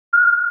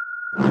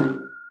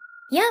Yum,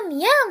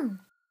 yum!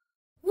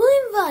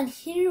 William Vaughn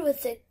here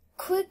with a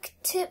quick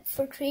tip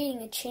for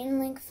creating a chain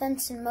link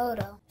fence in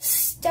MODO.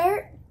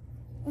 Start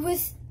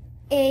with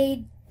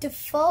a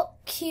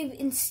default cube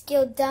and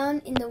scale down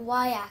in the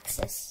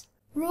y-axis.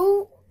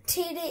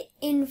 Rotate it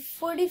in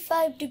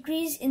 45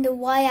 degrees in the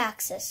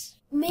y-axis.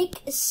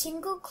 Make a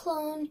single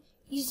clone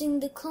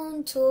using the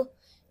clone tool.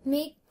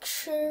 Make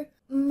sure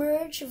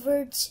merge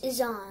verts is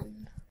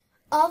on.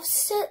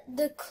 Offset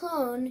the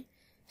clone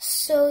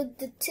so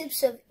the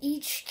tips of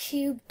each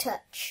cube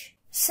touch.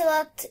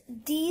 Select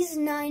these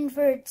 9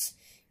 verts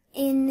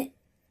in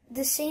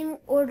the same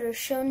order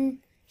shown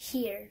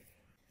here.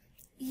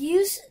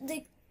 Use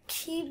the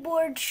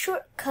keyboard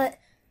shortcut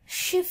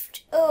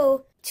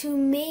Shift-O to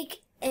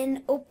make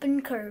an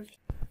open curve.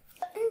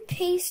 Cut and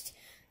paste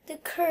the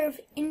curve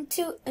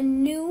into a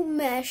new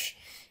mesh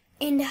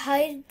and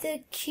hide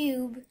the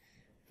cube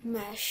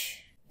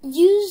mesh.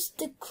 Use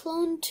the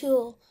clone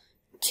tool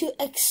to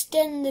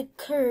extend the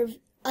curve.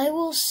 I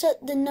will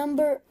set the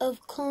number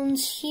of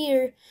clones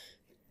here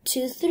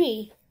to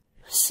 3.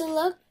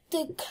 Select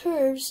the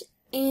curves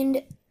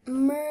and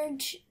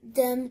merge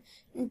them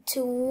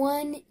into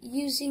one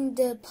using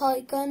the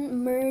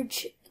polygon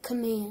merge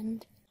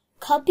command.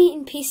 Copy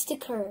and paste the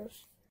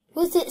curve.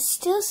 With it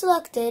still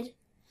selected,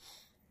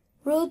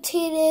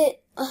 rotate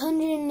it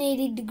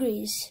 180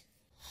 degrees.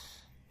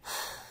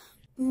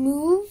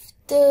 Move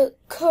the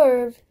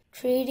curve,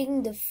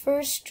 creating the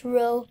first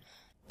row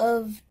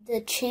of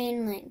the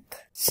chain link.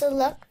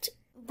 Select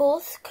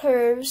both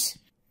curves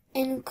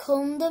and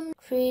clone them,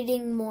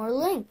 creating more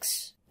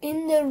links.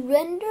 In the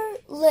render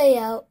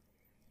layout,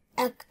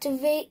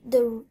 activate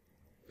the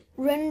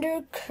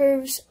render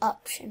curves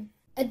option.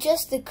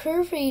 Adjust the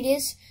curve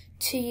radius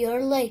to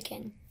your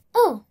liking.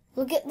 Oh,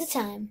 look at the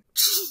time.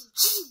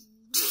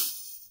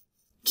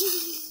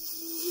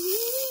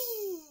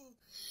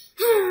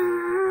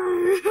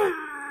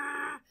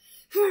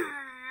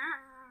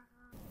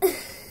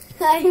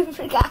 I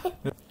forgot.